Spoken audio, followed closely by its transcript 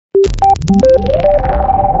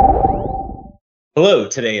Hello,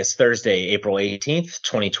 today is Thursday, April 18th,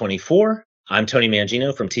 2024. I'm Tony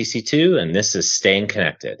Mangino from TC2, and this is Staying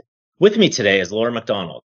Connected. With me today is Laura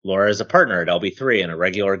McDonald. Laura is a partner at LB3 and a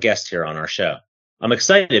regular guest here on our show. I'm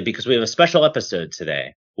excited because we have a special episode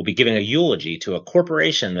today. We'll be giving a eulogy to a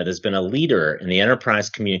corporation that has been a leader in the enterprise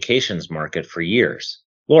communications market for years.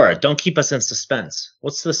 Laura, don't keep us in suspense.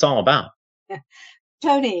 What's this all about?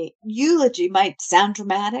 Tony, eulogy might sound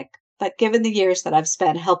dramatic, but given the years that I've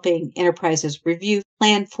spent helping enterprises review,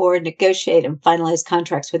 plan for, negotiate, and finalize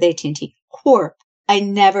contracts with AT&T Corp, I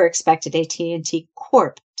never expected AT&T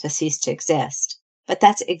Corp to cease to exist. But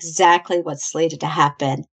that's exactly what's slated to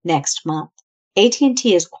happen next month.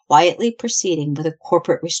 AT&T is quietly proceeding with a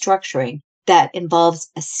corporate restructuring that involves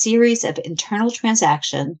a series of internal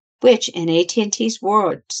transactions, which in AT&T's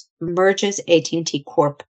words, merges AT&T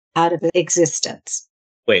Corp out of existence.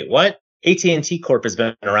 Wait, what? AT&T Corp has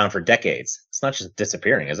been around for decades. It's not just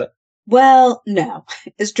disappearing, is it? Well, no.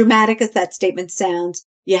 As dramatic as that statement sounds,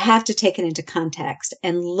 you have to take it into context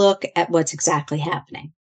and look at what's exactly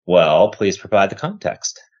happening. Well, please provide the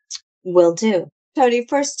context. Will do. Tony,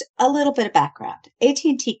 first, a little bit of background.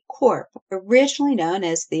 AT&T Corp, originally known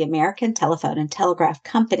as the American Telephone and Telegraph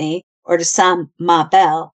Company, or to some, Ma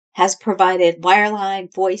Bell, has provided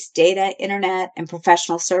wireline, voice, data, internet, and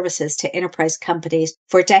professional services to enterprise companies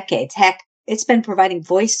for decades. Heck, it's been providing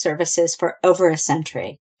voice services for over a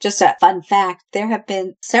century. Just a fun fact, there have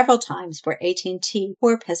been several times where AT&T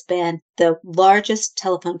Corp has been the largest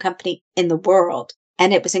telephone company in the world,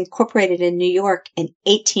 and it was incorporated in New York in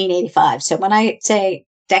 1885. So when I say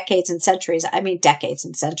decades and centuries, I mean decades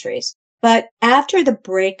and centuries. But after the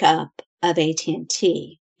breakup of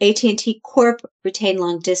AT&T Corp retained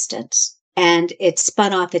long distance, and it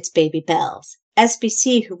spun off its Baby Bells.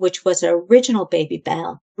 SBC, which was an original Baby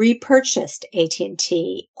Bell, repurchased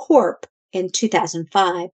AT&T Corp in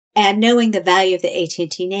 2005. And knowing the value of the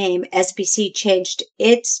AT&T name, SBC changed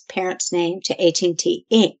its parent's name to AT&T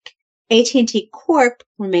Inc. AT&T Corp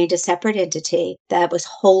remained a separate entity that was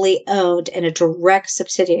wholly owned and a direct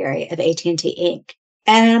subsidiary of AT&T Inc.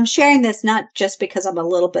 And I'm sharing this not just because I'm a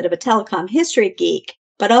little bit of a telecom history geek,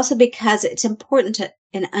 but also because it's important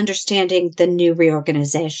in understanding the new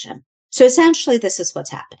reorganization. So essentially, this is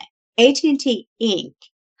what's happening. AT&T Inc.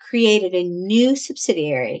 created a new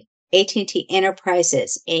subsidiary, AT&T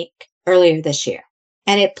Enterprises Inc., earlier this year.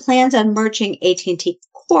 And it plans on merging AT&T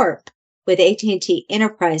Corp with AT&T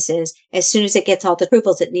Enterprises as soon as it gets all the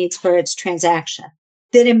approvals it needs for its transaction.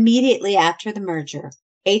 Then immediately after the merger,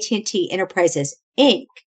 AT&T Enterprises Inc.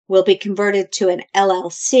 will be converted to an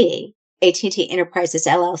LLC, AT&T Enterprises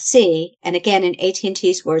LLC, and again, in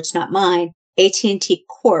AT&T's words, not mine, AT&T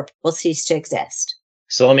Corp will cease to exist.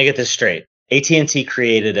 So let me get this straight. AT&T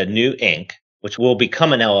created a new Inc., which will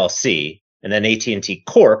become an LLC, and then AT&T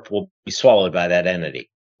Corp will be swallowed by that entity.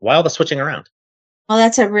 Why all the switching around? Well,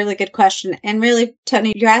 that's a really good question. And really,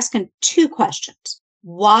 Tony, you're asking two questions.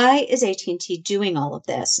 Why is AT&T doing all of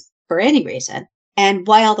this for any reason? And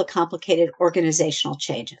why all the complicated organizational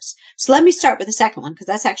changes? So let me start with the second one, because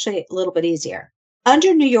that's actually a little bit easier.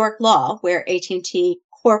 Under New York law, where AT&T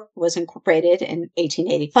Corp was incorporated in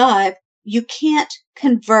 1885, you can't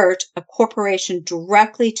convert a corporation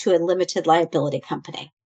directly to a limited liability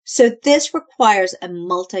company. So this requires a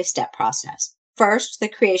multi-step process. First, the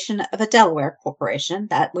creation of a Delaware corporation,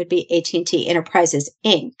 that would be AT&T Enterprises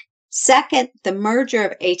Inc. Second, the merger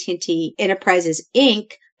of AT&T Enterprises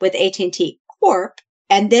Inc. with AT&T Corp,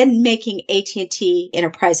 and then making AT&T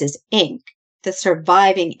Enterprises Inc. the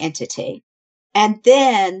surviving entity, and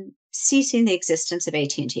then ceasing the existence of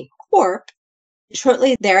AT&T Corp.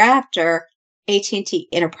 Shortly thereafter, AT&T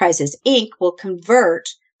Enterprises Inc. will convert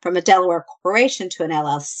from a Delaware corporation to an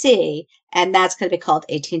LLC, and that's going to be called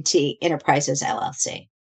AT&T Enterprises LLC.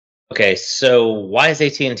 Okay, so why is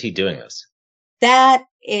AT&T doing this? That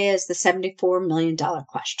is the $74 million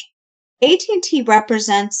question. AT&T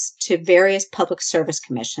represents to various public service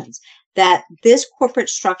commissions that this corporate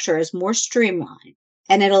structure is more streamlined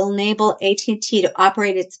and it'll enable AT&T to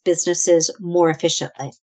operate its businesses more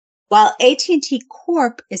efficiently. While AT&T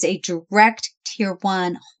Corp is a direct Tier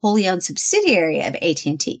 1 wholly owned subsidiary of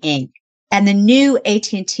AT&T Inc., and the new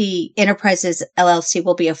AT&T Enterprises LLC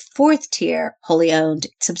will be a fourth tier wholly owned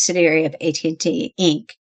subsidiary of AT&T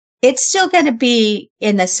Inc., it's still going to be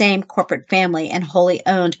in the same corporate family and wholly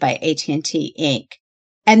owned by AT&T Inc.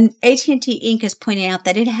 And AT&T Inc. is pointing out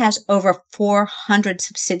that it has over 400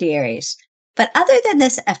 subsidiaries. But other than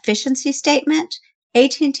this efficiency statement,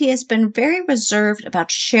 AT&T has been very reserved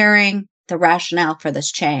about sharing the rationale for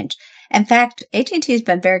this change. In fact, AT&T has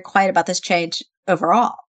been very quiet about this change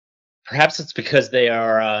overall. Perhaps it's because they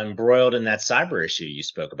are embroiled in that cyber issue you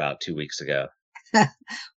spoke about 2 weeks ago.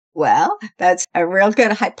 Well, that's a real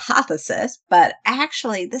good hypothesis, but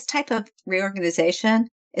actually, this type of reorganization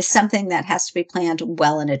is something that has to be planned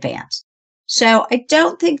well in advance. So I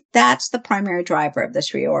don't think that's the primary driver of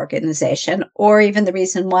this reorganization, or even the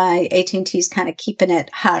reason why AT&T is kind of keeping it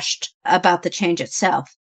hushed about the change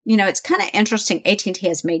itself. It's kind of interesting. AT&T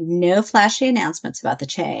has made no flashy announcements about the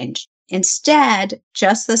change. Instead,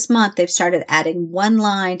 just this month, they've started adding one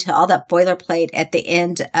line to all that boilerplate at the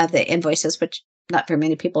end of the invoices, which not very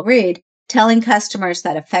many people read, telling customers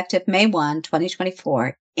that effective May 1,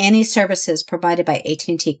 2024, any services provided by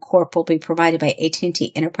AT&T Corp will be provided by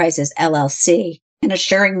AT&T Enterprises LLC, and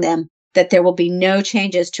assuring them that there will be no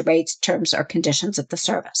changes to rates, terms, or conditions of the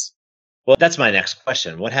service. Well, that's my next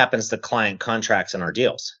question. What happens to client contracts and our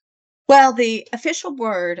deals? Well, the official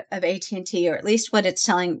word of AT&T, or at least what it's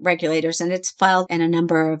telling regulators, and it's filed in a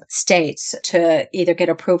number of states to either get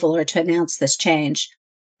approval or to announce this change.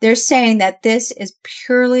 They're saying that this is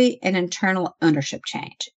purely an internal ownership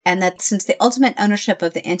change, and that since the ultimate ownership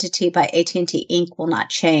of the entity by AT&T Inc. will not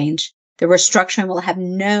change, the restructuring will have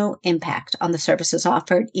no impact on the services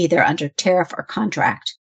offered either under tariff or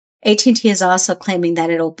contract. AT&T is also claiming that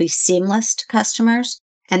it'll be seamless to customers,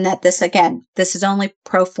 and that this is only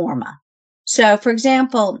pro forma. So, for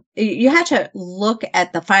example, you have to look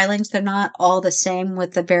at the filings. They're not all the same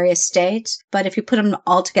with the various states, but if you put them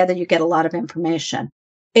all together, you get a lot of information.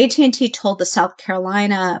 AT&T told the South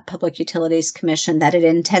Carolina Public Utilities Commission that it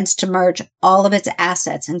intends to merge all of its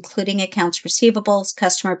assets, including accounts receivables,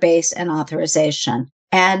 customer base, and authorization.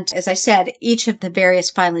 And as I said, each of the various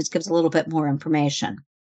filings gives a little bit more information.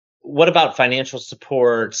 What about financial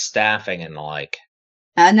support, staffing, and the like?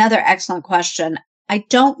 Another excellent question. I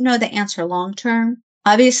don't know the answer long term.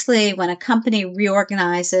 Obviously, when a company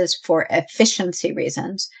reorganizes for efficiency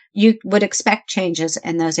reasons, you would expect changes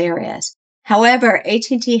in those areas. However,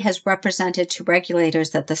 AT&T has represented to regulators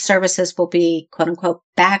that the services will be, quote unquote,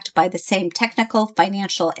 backed by the same technical,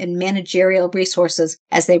 financial, and managerial resources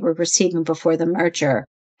as they were receiving before the merger,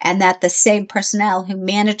 and that the same personnel who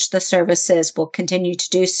manage the services will continue to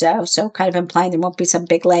do so. So kind of implying there won't be some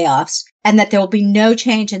big layoffs, and that there will be no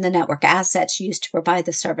change in the network assets used to provide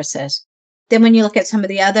the services. Then when you look at some of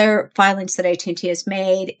the other filings that AT&T has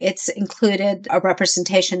made, it's included a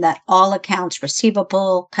representation that all accounts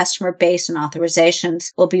receivable, customer base, and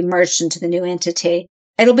authorizations will be merged into the new entity.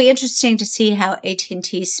 It'll be interesting to see how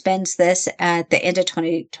AT&T spends this at the end of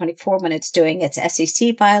 2024 when it's doing its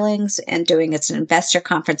SEC filings and doing its investor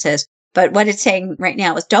conferences. But what it's saying right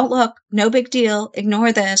now is don't look, no big deal,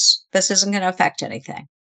 ignore this. This isn't going to affect anything.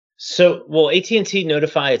 So, will AT&T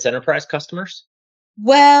notify its enterprise customers?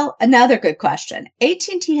 Well, another good question.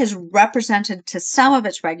 AT&T has represented to some of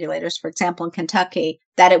its regulators, for example, in Kentucky,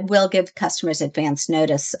 that it will give customers advance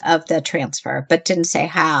notice of the transfer, but didn't say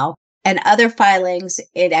how. And other filings,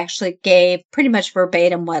 it actually gave pretty much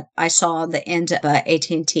verbatim what I saw on the end of a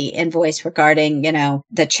AT&T invoice regarding,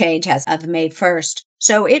 the change as of May 1st.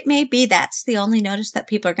 So it may be that's the only notice that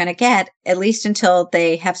people are going to get, at least until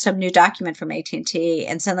they have some new document from AT&T.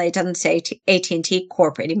 And suddenly it doesn't say AT&T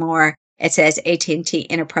Corp anymore. It says AT&T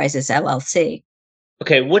Enterprises LLC.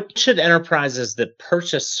 Okay, what should enterprises that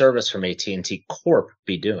purchase service from AT&T Corp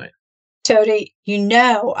be doing? Tony, I'm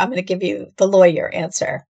going to give you the lawyer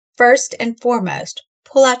answer. First and foremost,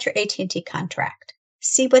 pull out your AT&T contract.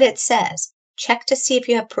 See what it says. Check to see if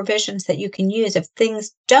you have provisions that you can use if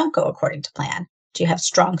things don't go according to plan. Do you have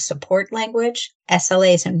strong support language,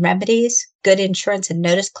 SLAs and remedies, good insurance and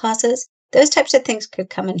notice clauses? Those types of things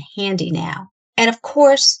could come in handy now. And of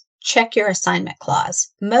course, check your assignment clause.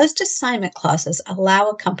 Most assignment clauses allow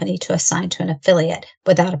a company to assign to an affiliate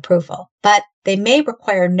without approval, but they may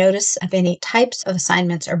require notice of any types of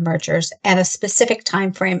assignments or mergers and a specific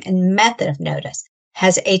time frame and method of notice.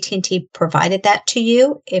 Has AT&T provided that to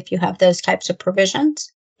you if you have those types of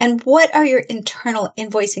provisions? And what are your internal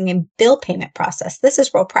invoicing and bill payment process? This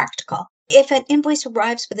is real practical. If an invoice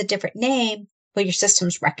arrives with a different name, will your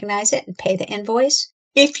systems recognize it and pay the invoice?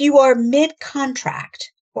 If you are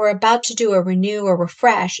mid-contract or about to do a renew or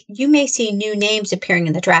refresh, you may see new names appearing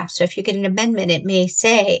in the draft. So if you get an amendment, it may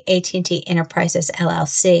say AT&T Enterprises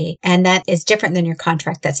LLC, and that is different than your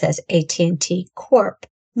contract that says AT&T Corp.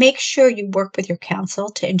 Make sure you work with your counsel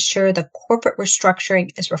to ensure the corporate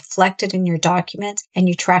restructuring is reflected in your documents and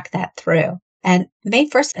you track that through. And May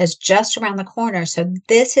 1st is just around the corner, so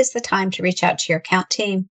this is the time to reach out to your account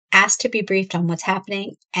team, ask to be briefed on what's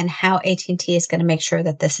happening and how AT&T is going to make sure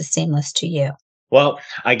that this is seamless to you. Well,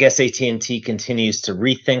 I guess AT&T continues to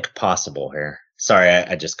rethink possible here. Sorry,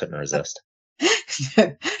 I just couldn't resist.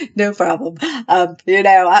 No problem. I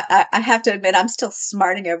have to admit, I'm still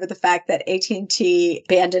smarting over the fact that AT&T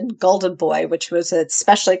abandoned Golden Boy, which was a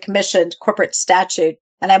specially commissioned corporate statute.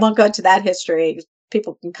 And I won't go into that history.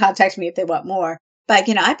 People can contact me if they want more. But,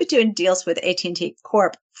 I've been doing deals with AT&T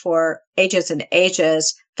Corp for ages and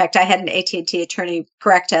ages. In fact, I had an AT&T attorney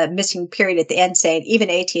correct a missing period at the end saying even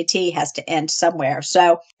AT&T has to end somewhere.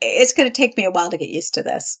 So it's going to take me a while to get used to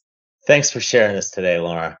this. Thanks for sharing this today,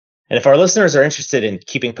 Laura. And if our listeners are interested in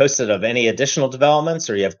keeping posted of any additional developments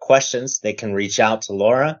or you have questions, they can reach out to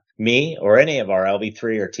Laura, me, or any of our LV3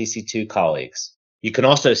 or TC2 colleagues. You can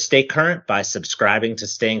also stay current by subscribing to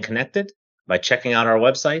Staying Connected, by checking out our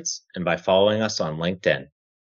websites, and by following us on LinkedIn.